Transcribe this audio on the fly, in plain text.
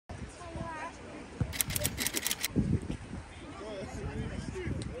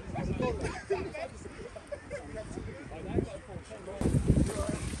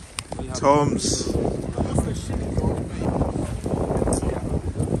Toms.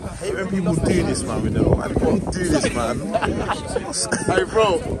 I hate when people do this, man. With them. I can't do this, man. Hey,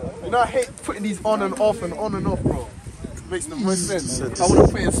 bro. You know I hate putting these on and off, bro. Makes the most sense. I want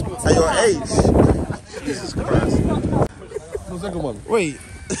to play in sports. At your age. Jesus Christ. The second one. Wait.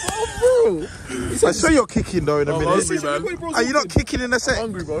 Oh, bro. I saw you're kicking though in a minute. Hungry, man. Are you not kicking in a sec?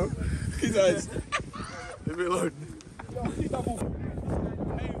 I'm hungry, bro. His eyes. Leave me alone.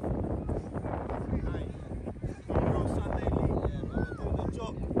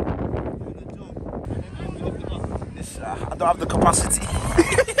 I don't have the capacity.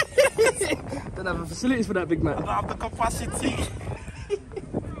 Don't have the facilities for that, big man. I don't have the capacity.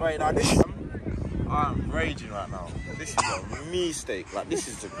 Wait, now this is... I'm raging right now. This is a mistake. Like, this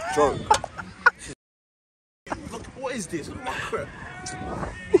is a joke. Look, what is this? Look at my crap.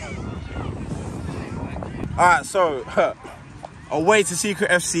 Alright, so, away to Secret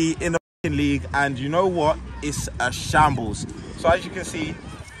FC in the league, and you know what? It's a shambles. So as you can see,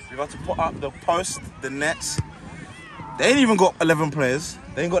 we've got to put up the post, the nets. They ain't even got 11 players.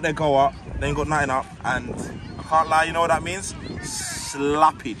 They ain't got their goal up. They ain't got nothing up. And I can't lie, you know what that means?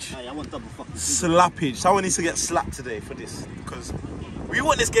 Slappage. Hey, I want double fucking slappage. Someone needs to get slapped today for this. Because we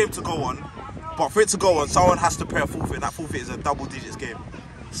want this game to go on. But for it to go on, someone has to pay a forfeit. And that forfeit is a double digits game.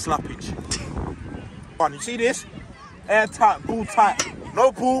 Slappage. You see this? Airtight, ball tight.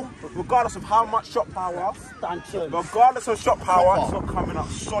 No ball, regardless of how much shot power. Regardless of shot power, it's not coming up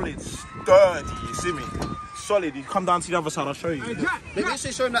solid, sturdy. You see me? Solid. You come down to the other side, I'll show you. Maybe you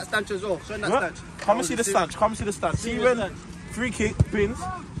should show him that stanch as well. Show him that stanch. Come and see the stanch. Come and see the stanch. See when free kick, bins.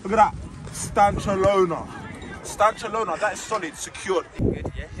 Look at that. Stanchelona. Stanchelona. That is solid, secured.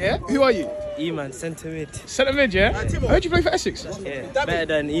 Yeah? Who are you? E-man, centre mid. Centre mid, yeah? I heard you play for Essex. Yeah, better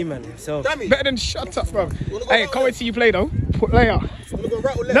than E-man himself. Better than shut up, bro. Hey, can't wait till you play though. Put layer.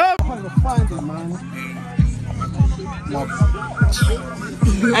 No!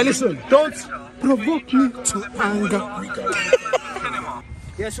 Hey, listen, don't provoke me to anger.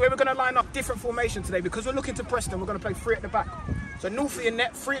 Yeah, so we're going to line up different formation today because we're looking to Preston. We're going to play 3 at the back. So Northie in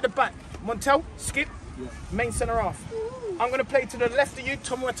net, 3 at the back. Montel, Skip, main centre half. I'm going to play to the left of you,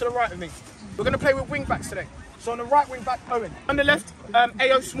 Tom to the right of me. We're going to play with wing backs today. So on the right wing back, Owen. On the left,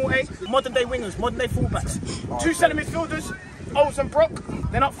 AO, small A, modern day wingers, modern day fullbacks. 2 centre midfielders, Oles and Brock.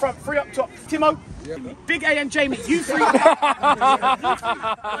 Then up front, 3 up top, Timo, Big A and Jamie. You 3.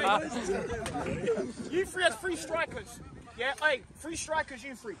 You 3 as 3 strikers. Yeah, hey, 3 strikers,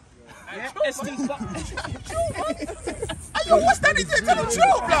 you 3. Yeah, SD. Hey, yo, what's that? He's there telling the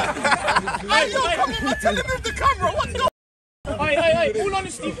truth, blood. Hey, yo, come on, man, tell him move the camera. What's going on? Hey, all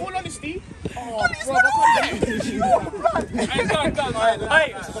honesty. Oh, bro,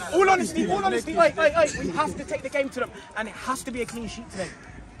 hey, all honesty. Hey, we have to take the game to them, and it has to be a clean sheet today.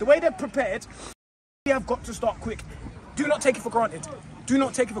 The way they're prepared, we have got to start quick. Do not take it for granted.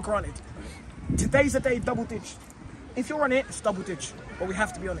 Today's a day double ditch. If you're on it, it's double ditch. But we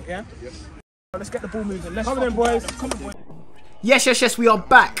have to be on it, yeah? Yep. Let's get the ball moving. Let's come on, boys. Come on, boys. Yes, we are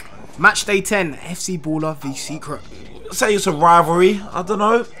back. Match day 10, FC BALLR v Secret. Say it's a rivalry, I don't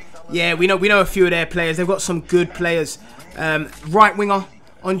know. Yeah, we know a few of their players. They've got some good players. Right winger,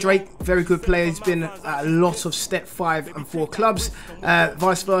 Andre, very good player. He's been at a lot of step 5 and 4 clubs.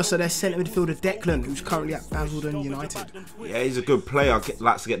 Vice versa, their centre midfielder Declan, who's currently at Basildon United. Yeah, he's a good player.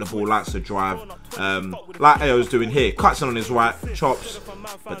 Likes to get the ball, likes to drive. Like Ayo's doing here, cuts in on his right, chops,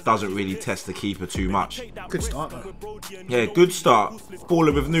 but doesn't really test the keeper too much. Good start though. Yeah, good start.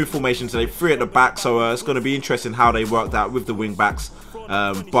 BALLR with new formation today, 3 at the back, so it's going to be interesting how they worked out with the wing backs.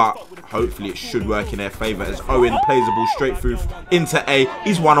 But hopefully it should work in their favour as Owen plays the ball straight through into A.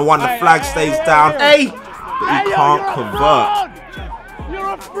 He's 1-on-1, the flag stays down. A, but he can't convert.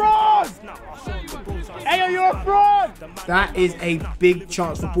 You're a fraud! Ayo, you're a fraud! That is a big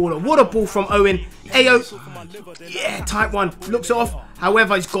chance for BALLR. What a ball from Owen. Ayo, yeah, tight one. Looks off.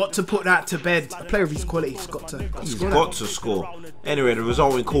 However, he's got to put that to bed. A player of his quality, he's got to score. Anyway, the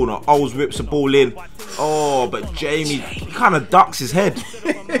resulting corner, Oles whips the ball in. Oh, but Jamie, he kind of ducks his head.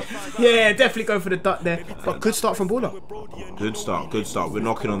 Yeah, definitely go for the duck there. But good start from BALLR. Good start. We're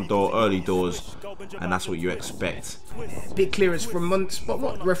knocking on early doors, and that's what you expect. Big clearance from Muntz, but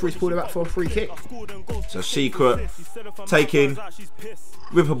what? The referee's pulled it back for a free kick. So Secret taking,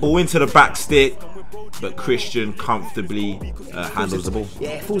 whip a ball into the back stick, but Christian comfortably handles the ball.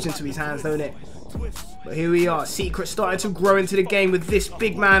 Yeah, it falls into his hands, don't it? But here we are, Secret starting to grow into the game with this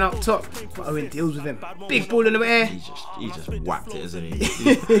big man up top. But Owen deals with him. Big ball in the air. He just whacked it, isn't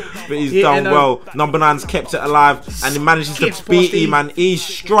he? But he's done well. Number 9's kept it alive and he manages to beat him, man. He's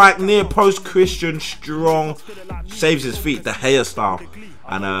strike near post. Christian strong. Saves his feet, the hairstyle.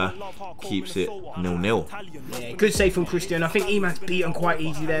 and keeps it 0-0. Yeah, good save from Christian. I think E-Man's beaten quite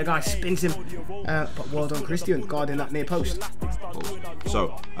easy there. Guy spins him, but well done Christian, guarding that near post.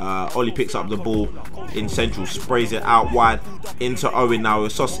 So Ollie picks up the ball in central, sprays it out wide into Owen. Now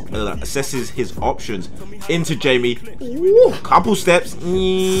assesses his options into Jamie. Ooh, couple steps.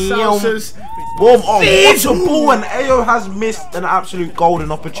 Salsas. Boom! Oh, what a ball! And Ayo has missed an absolute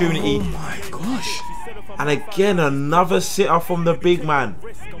golden opportunity. Oh my gosh! And again, another sitter from the big man.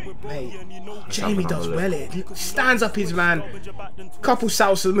 Mate, Jamie does well here. He stands up his man. Couple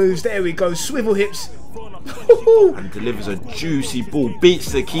salsa moves. There we go. Swivel hips. And delivers a juicy ball.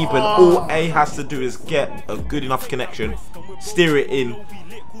 Beats the keeper. And all A has to do is get a good enough connection, steer it in,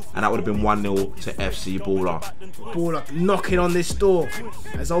 and that would have been 1-0 to FC BALLR. BALLR knocking on this door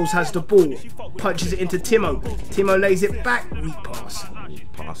as Ols has the ball, punches it into Timo. Timo lays it back. Weak pass.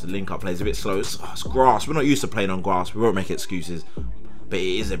 The link up plays a bit slow. It's grass. We're not used to playing on grass. We won't make excuses, but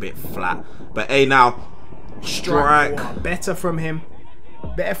it is a bit flat. But A now, strike. Better from him.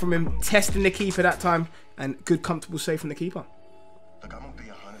 Better from him. Testing the keeper that time, and good comfortable save from the keeper. And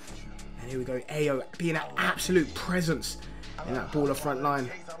here we go. Ayo being an absolute presence in that BALLR front line.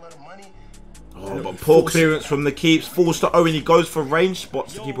 Oh, but poor clearance from the keeps. Falls to Owen. He goes for range,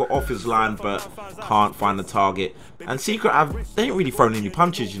 spots the keeper off his line, but can't find the target. And Secret they ain't really thrown any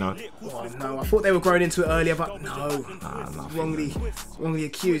punches, you know. Oh no, I thought they were growing into it earlier, but no. Wrongly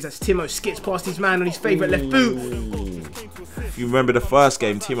accused. As Timo skips past his man on his favourite left boot. If you remember the first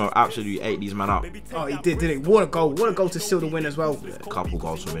game, Timo absolutely ate these men up. Oh, he did, didn't he? What a goal. What a goal to seal the win as well. Yeah, a couple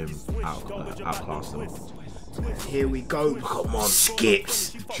goals from him, outclassed them. Here we go. Come on.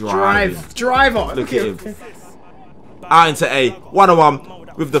 Skips. Driver. Look at him. Out into A.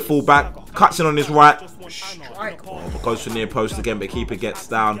 1-on-1 with the fullback. Cuts in on his right. Goes for near post again, but keeper gets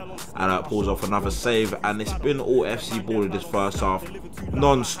down and pulls off another save. And it's been all FC BALLR this first half,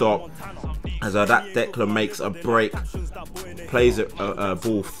 non-stop. As that Declan makes a break, plays a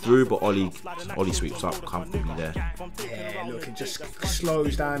ball through, but Ollie sweeps up comfortably there. Yeah, look, it just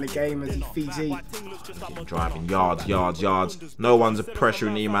slows down the game as he feeds E. Driving yards. No one's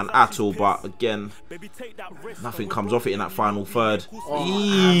pressuring E-Man at all, but again, nothing comes off it in that final third.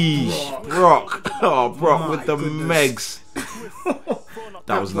 Brock. Oh, Brock with the megs.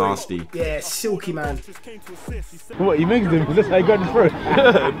 That was nasty. Yeah, silky man. What, he makes them? That's how he got his first.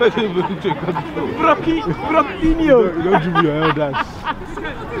 Brockinho. You don't dribble your elders.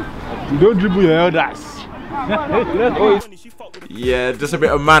 You don't dribble your elders. Yeah, just a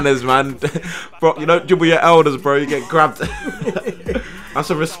bit of manners, man. Bro, you don't dribble your elders, bro. You get grabbed. That's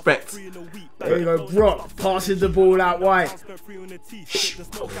a respect. There you go, Brock passes the ball out wide.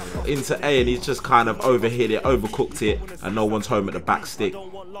 Into A, and he's just kind of overhit it, overcooked it, and no one's home at the back stick. Here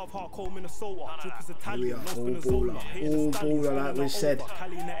we are, all BALLR like we said.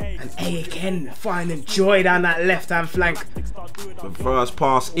 And A again, finding joy down that left-hand flank. The first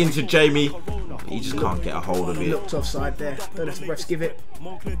pass into Jamie, he just can't get a hold of it. Looked offside there, don't know if the refs give it.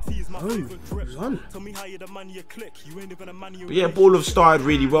 Oh, it was on. But yeah, BALLR have started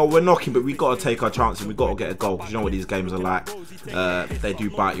really well. We're knocking, but we got to take our chances. We got to get a goal, because you know what these games are like. They do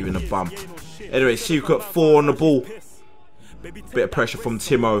bite you in the bum. Anyway, Secret 4 on the ball. Bit of pressure from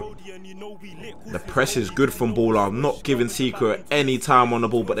Timo. The press is good from BALLR. I'm not giving Secret any time on the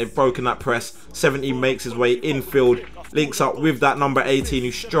ball, but they've broken that press. 17 makes his way infield. Links up with that number 18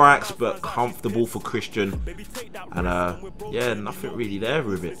 who strikes, but comfortable for Christian. And yeah, nothing really there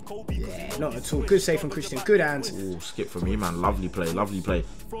with it. Yeah, not at all. Good save from Christian. Good hands. Ooh, skip from me, man. Lovely play, lovely play.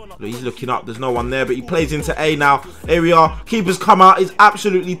 Look, he's looking up. There's no one there, but he plays into A now. Here we are. Keeper's come out. He's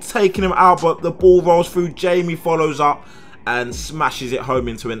absolutely taking him out, but the ball rolls through. Jamie follows up and smashes it home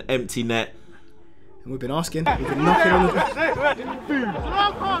into an empty net. And we've been asking. We've been knocking on the...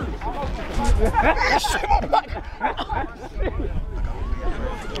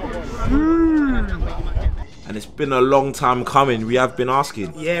 And it's been a long time coming. We have been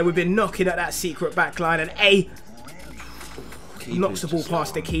asking. Yeah, we've been knocking at that Secret back line, and A knocks the ball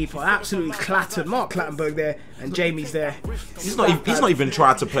past the keeper. Absolutely clattered. Mark Clattenburg there, and Jamie's there. He's not even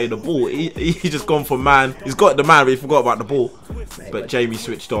tried to play the ball. He just gone for man. He's got the man, but he forgot about the ball. But Jamie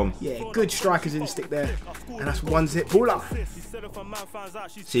switched on. Yeah, good striker's instinct there. And that's 1-0 BALLR.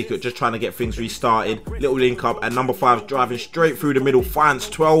 Secret just trying to get things restarted. Little link up, and number 5's driving straight through the middle. Finds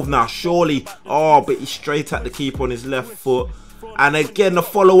 12 now, surely. Oh, but he's straight at the keeper on his left foot. And again, the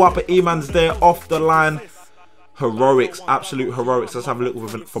follow up at E-Man's there off the line. Heroics, absolute heroics. Let's have a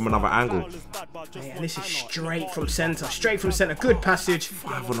look from another angle. Yeah, and this is straight from centre. Straight from centre. Good passage.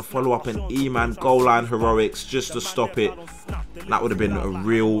 5 on the follow up, and E-Man goal line heroics just to stop it. That would have been a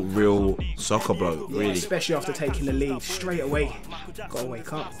real soccer blow, really. Yeah, especially after taking the lead straight away. Gotta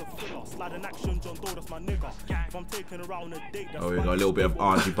wake up. Oh, we got a little bit of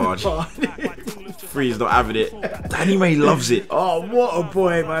argy-bargy. Free's not having it. Danny May loves it. Oh, what a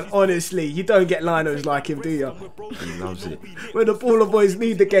boy, man. Honestly, you don't get linos like him, do you? He loves it. When the BALLR boys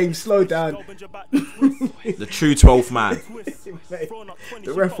need the game, slow down. The true 12th man.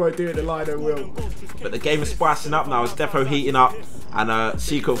 The ref won't do it, the lino will. But the game is spicing up now. It's defo heating up. And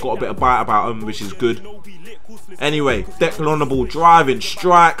Secret have got a bit of bite about him, which is good. Anyway, Declan on the ball, driving,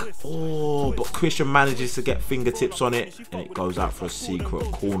 strike. Oh, but Christian manages to get fingertips on it. And it goes out for a Secret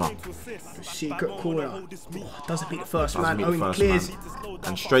corner. Secret corner. Oh, doesn't beat the first man. Owen clears.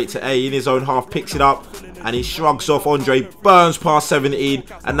 And straight to A in his own half, picks it up. And he shrugs off Andre, burns past 17.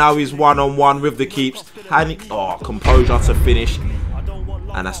 And now he's one-on-one with the keeps. Oh, composure to finish.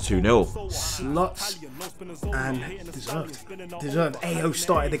 And that's 2-0. Slots and deserved. AO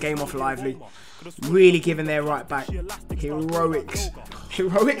started the game off lively. Really giving their right back heroics.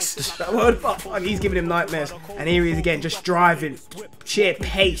 Heroics? That word? Oh, he's giving him nightmares. And here he is again, just driving. Sheer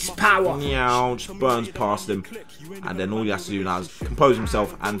pace, power. Meow, just burns past him. And then all he has to do now is compose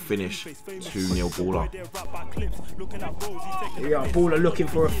himself and finish. 2-0 BALLR. Here we are, BALLR looking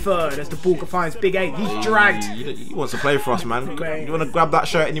for a third as the ball finds Big A. He's dragged. He wants to play for us, man. You want to grab that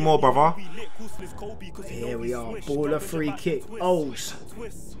shirt anymore, brother? Here we are, BALLR free kick. O's.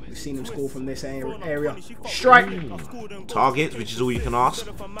 We've seen him score from this area. Strike. Target, which is all you can ask.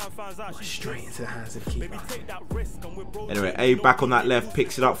 Straight into the hands of the keeper. Anyway, A back on that left,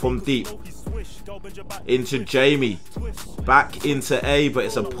 picks it up from deep. Into Jamie. Back into A, but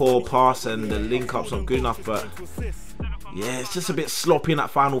it's a poor pass and the link-up's not good enough. But yeah, it's just a bit sloppy in that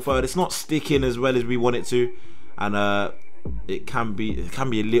final third. It's not sticking as well as we want it to. And it can be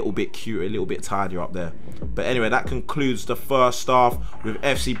a little bit cuter, a little bit tidier up there. But anyway, that concludes the first half with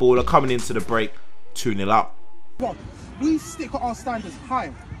FC BALLR coming into the break 2-0 up. Well, we stick our standards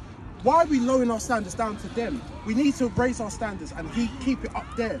high. Why are we lowering our standards down to them? We need to raise our standards and keep it up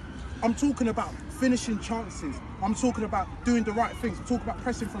there. I'm talking about finishing chances. I'm talking about doing the right things. I'm talking about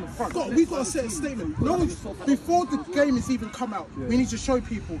pressing from the front. We've got to set a statement. No, before the game has even come out, we need to show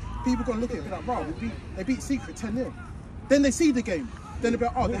people. People are going to look at it and be like, wow, they beat Secret 10-0. Then they see the game. Then they're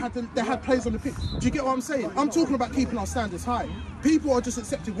like, oh, they had players on the pitch. Do you get what I'm saying? I'm talking about keeping our standards high. People are just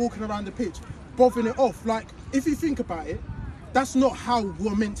accepting walking around the pitch, bothering it off. Like, if you think about it, that's not how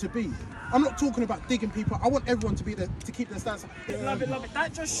we're meant to be. I'm not talking about digging people. I want everyone to be there to keep their standards. Love it, love it.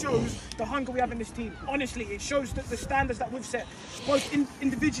 That just shows the hunger we have in this team. Honestly, it shows that the standards that we've set, both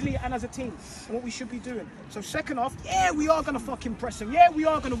individually and as a team, and what we should be doing. So second half, yeah, we are going to fucking press them. Yeah, we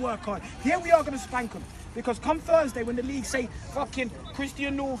are going to work hard. Yeah, we are going to spank them. Because come Thursday, when the league say fucking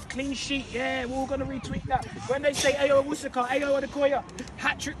Christian North, clean sheet, yeah, we're all going to retweet that. When they say Ayo Wusaka, Ayo Adekoya,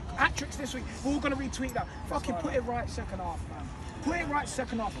 hat-tricks this week, we're all going to retweet that. Fucking put it right second half, man. Put it right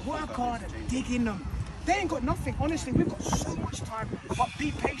second half. Work hard and dig in them. They ain't got nothing. Honestly, we've got so much time. But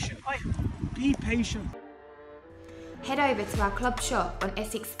be patient. Be patient. Head over to our club shop on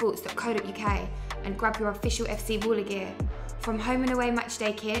essexsports.co.uk and grab your official FC BALLR gear. From home and away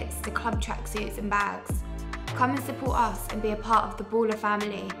matchday kits to club tracksuits and bags. Come and support us and be a part of the BALLR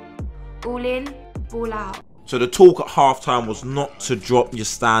family. All in, ball out. So the talk at halftime was not to drop your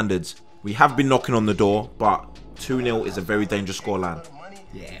standards. We have been knocking on the door, but 2-0 is a very dangerous scoreline.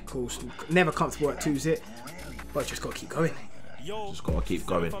 Yeah, of course. Never comfortable at 2-0, but just got to keep going. Just got to keep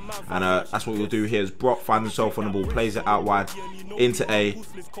going. And that's what we'll do here is Brock finds himself on the ball, plays it out wide into A,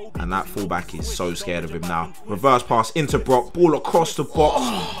 and that fullback is so scared of him now. Reverse pass into Brock, ball across the box.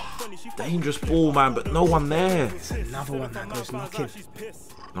 Oh, dangerous ball, man, but no one there. It's another one that goes knocking.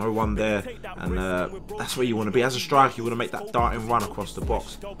 No one there, and that's where you want to be. As a striker, you want to make that darting run across the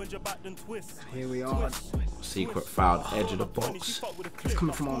box. Here we are. Secret foul, edge of the box. It's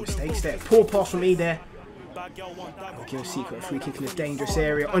coming from our mistakes there. Poor pass from me there. We'll give a Secret a free kick in a dangerous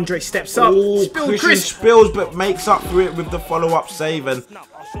area. Andre steps up. Christian spills, but makes up for it with the follow-up save, and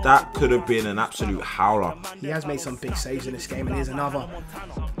that could have been an absolute howler. He has made some big saves in this game, and here's another.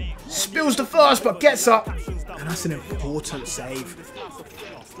 Spills the first, but gets up. And that's an important save.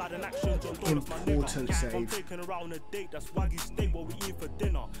 Important save.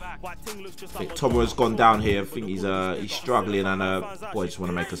 I think Tomo has gone down here. I think he's struggling, and boy, just want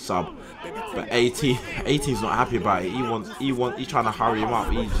to make a sub. But 18's not happy about it. He's trying to hurry him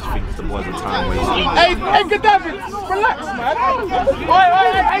up. He just thinks the boys are time wasting. Hey, good David, relax, man.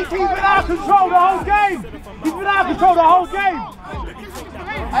 18's been out of control the whole game. He's been out of control the whole game.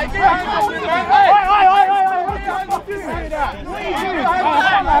 Hey,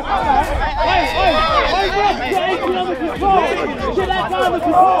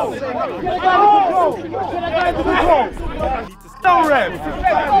 No ref.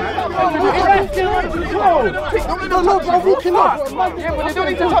 No, bro, walking up. Yeah, but they don't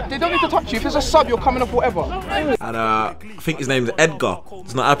need to touch. They don't need to touch you. If it's a sub, you're coming off whatever. And I think his name's Edgar.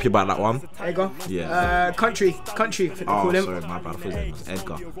 He's not happy about that one. Edgar? Yeah. Country, I think they call him. Sorry, my bad. I thought his name was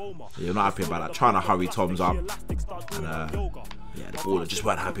Edgar. Yeah, you're not happy about that. Trying to hurry Tom's up. And yeah, the BALLR just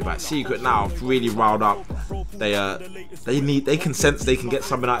weren't happy about it. Secret now, really riled up. They can sense they can get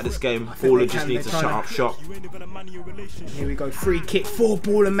something out of this game. BALLR just need to shut up shop. Here we go, free kick, 4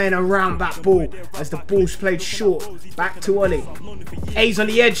 BALLR men around that ball as the ball's played short. Back to Ollie. A's on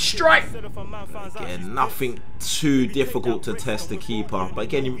the edge, strike. Again, nothing too difficult to test the keeper, but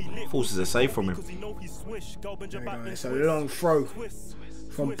again, he forces a save from him. There we go, it's a long throw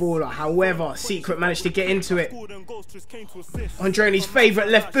from BALLR. However, Secret managed to get into it. Andre in his favourite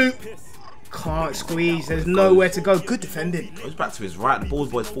left boot. Can't squeeze. There's nowhere to go. Good defending. Goes back to his right. The ball's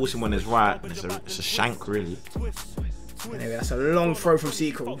boy's forcing him on his right. It's a shank, really. Anyway, that's a long throw from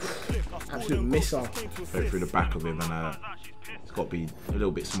Secret. Absolute missile. Go through the back of him, and it's got to be a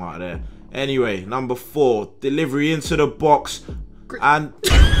little bit smarter there. Anyway, number 4, delivery into the box, and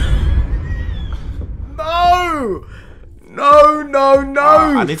no.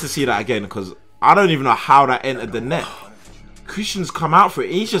 I need to see that again because I don't even know how that entered the net. Christian's come out for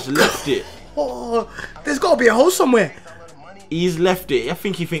it. He's just left it. Oh, there's got to be a hole somewhere. He's left it. I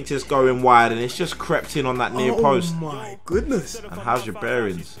think he thinks it's going wide, and it's just crept in on that near post. Oh my goodness! And how's your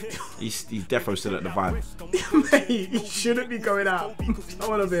bearings? He's defo still at the vibe. Mate, he shouldn't be going out.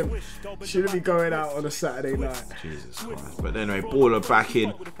 One of him shouldn't be going out on a Saturday night. Jesus Christ! But anyway, BALLR back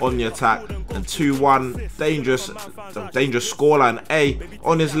in on the attack, and 2-1, dangerous scoreline. A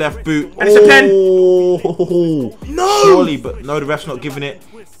on his left boot. And it's a pen. No! Surely, but no, the ref's not giving it.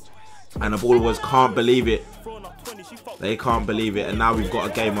 And the BALLR can't believe it. They can't believe it, and now we've got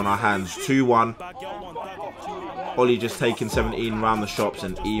a game on our hands. 2-1. Ollie just taking 17 round the shops,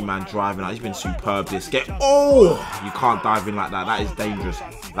 and E-Man driving out. He's been superb this game. Oh! You can't dive in like that. That is dangerous.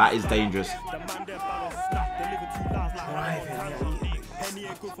 That is dangerous.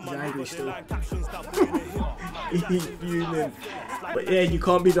 He's angry still. He's fuming. But yeah, you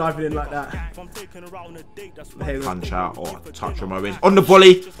can't be diving in like that. Punch out or touch from Owens. On the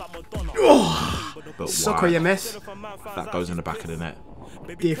volley. Oh, but sucker your mess. That goes in the back of the net.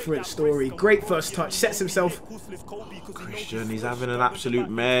 Different story. Great first touch. Sets himself. Christian, he's having an absolute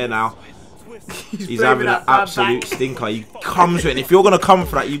mare now. He's having an absolute stinker. He comes with it. And if you're going to come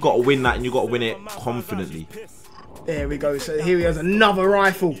for that, you've got to win that, and you've got to win it confidently. There we go. So here he has another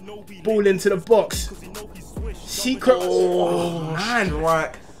rifle. Ball into the box. Secret. Oh, man.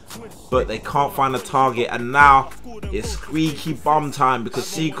 Strike. But they can't find a target, and now it's squeaky bum time because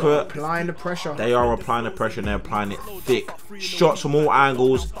Secret applying the pressure. They are applying the pressure, and they're applying it thick. Shots from all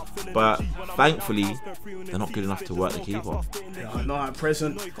angles, but thankfully they're not good enough to work the keeper. No, not at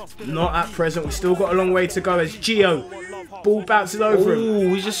present. Not at present. We've still got a long way to go as Gio ball bounces over him.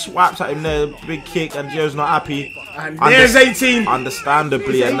 Ooh, he just swipes at him there, big kick, and Gio's not happy. And there's 18.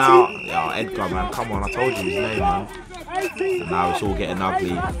 Understandably, and now, yeah, Edgar, man, come on, I told you his name, man. And now it's all getting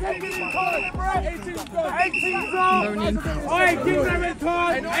ugly.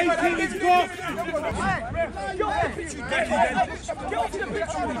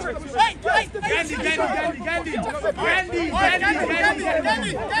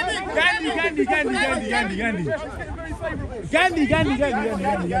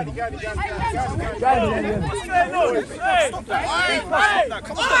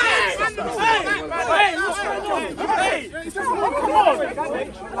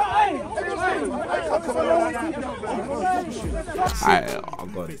 Oh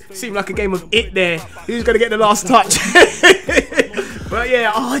God. Seemed like a game of it there. Who's gonna get the last touch? But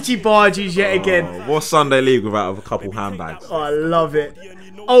yeah, argy bargies yet again. What Sunday league without a couple handbags? Oh, I love it.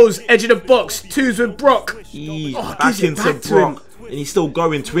 O's edge of the box, 2s with Brock. Back into Brock, and he's still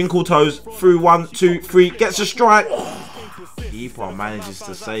going. Twinkle toes through 1, 2, 3. Gets a strike. Keeper manages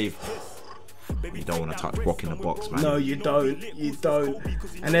to save. You don't want to touch Brock in the box, man. No, you don't. You don't.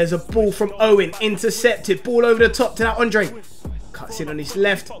 And there's a ball from Owen, intercepted. Ball over the top to that Andre. Cuts in on his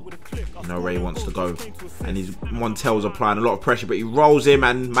left. You know where he wants to go. And Montel's applying a lot of pressure, but he rolls him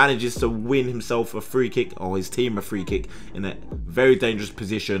and manages to win himself a free kick, or his team a free kick, in a very dangerous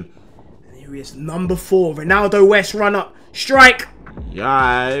position. And here he is, number 4. Ronaldo West, run up. Strike.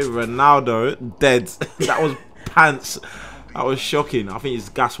 Yeah, Ronaldo, dead. That was pants. That was shocking. I think he's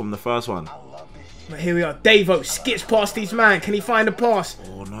gas from the first one. But here we are. Davo skips past his man. Can he find a pass?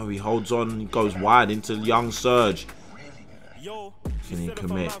 Oh no, he holds on. He goes wide into young Serge. Can he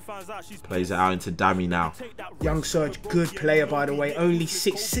commit? Plays it out into Dammy now. Young Serge, good player by the way. Only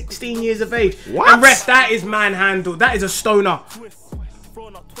 16 years of age. What? And ref, that is manhandled. That is a stoner.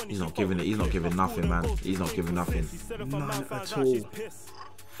 He's not giving it. He's not giving nothing, man. He's not giving nothing. None at all.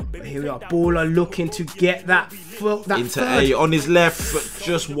 But here we are. BALLR looking to get that foot. That Into third. A on his left, but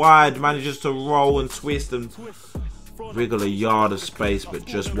just wide. Manages to roll and twist and wriggle a yard of space, but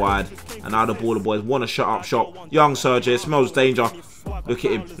just wide. And now the BALLR boys want to shut up shop. Young Serge here smells danger. Look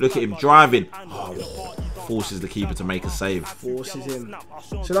at him. Look at him driving. Oh, forces the keeper to make a save. Forces him.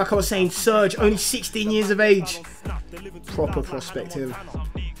 So like I was saying, Serge, only 16 years of age. Proper prospect him.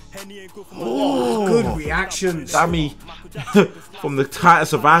 Oh, good reactions. Dammy from the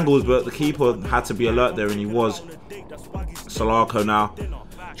tightest of angles, but the keeper had to be alert there, and he was. Solarco now.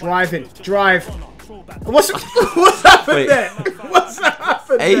 Driving. Drive. What's happened there? What's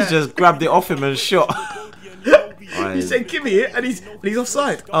happened there? He just grabbed it off him and shot. He said, give me it, and he's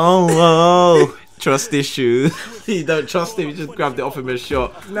offside. Oh, trust issues. You don't trust him, he just grabbed it off him and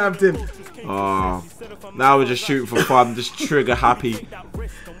shot. Nabbed him. Oh, now we're just shooting for fun, just trigger happy.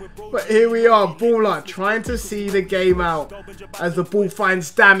 But here we are, BALLR trying to see the game out as the ball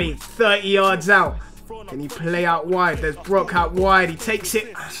finds Dammy 30 yards out. Can he play out wide? There's Brock out wide, he takes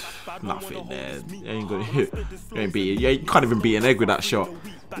it. Nothing there. You can't even beat an egg with that shot.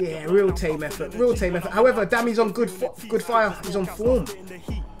 Yeah, real tame effort, real tame effort. However, Dammy's on good fire, he's on form.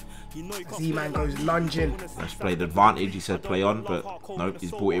 Z-Man goes lunging. That's played advantage, he said play on, but nope,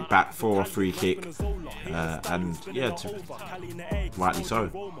 he's brought it back for a free kick. And yeah, rightly so.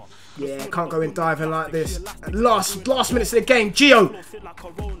 Yeah, can't go in diving like this. Last minutes of the game, Gio.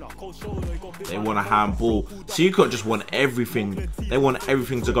 They want a handball. Seacott just want everything. They want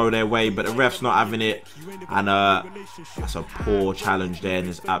everything to go their way, but the ref's not having it. And that's a poor challenge there, and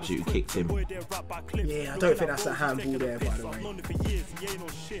it's absolutely kicked him. Yeah, I don't think that's a handball there, by the way.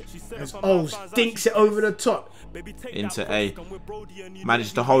 As Oles dinks it over the top. Into A.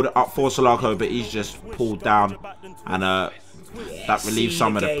 Manages to hold it up for Solarco, but he's just pulled down. And that relieves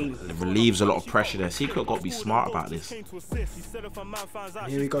relieves a lot of pressure there. Seacott got to be smart about this.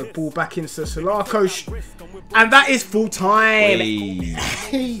 Here we go, ball back into Solarco, and that is full time.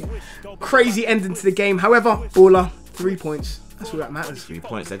 Crazy ending to the game. However, BALLR 3 points. That's all that matters. 3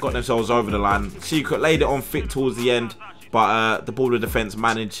 points. They got themselves over the line. Seacott laid it on thick towards the end, but the BALLR defense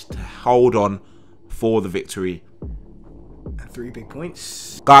managed to hold on for the victory. And 3 big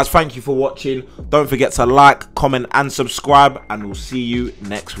points. Guys, thank you for watching. Don't forget to like, comment and subscribe, and we'll see you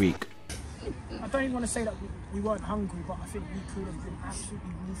next week. I don't even want to say that we weren't hungry, but I think we could have been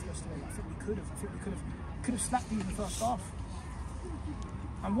absolutely ruthless today. I think we could have. I think we could have slapped you in the first half.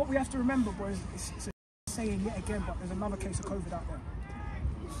 And what we have to remember, boys, it's a saying yet again, but there's another case of COVID out there.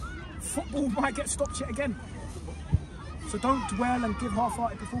 Football might get stopped yet again. So don't dwell and give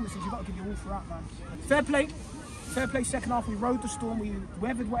half-hearted performances. You've got to give your all throughout, man. Fair play. Fair play second half. We rode the storm. We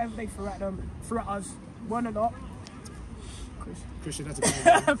weathered whatever they threw at them, threw at us. Weren't a lot. Christian, that's a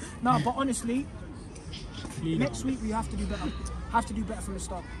good No, but honestly, next week we have to do better. Have to do better from the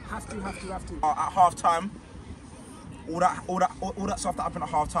start. Have to. At half time, all that stuff that happened at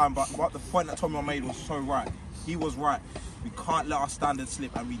half time, but the point that Tommy made was so right. He was right. We can't let our standards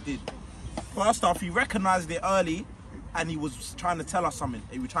slip, and we did. First off, he recognised it early, and he was trying to tell us something.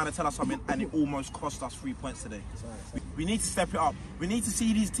 He was trying to tell us something, and it almost cost us 3 points today. We need to step it up. We need to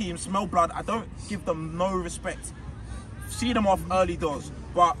see these teams smell blood. I don't give them no respect. See them off early doors.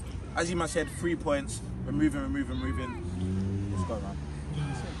 But as you said, 3 points. We're moving. Let's go, man.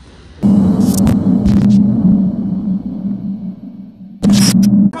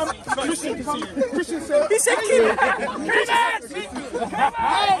 Christian said, he said, keep it.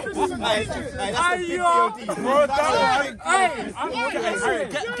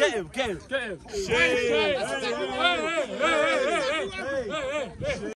 Get him.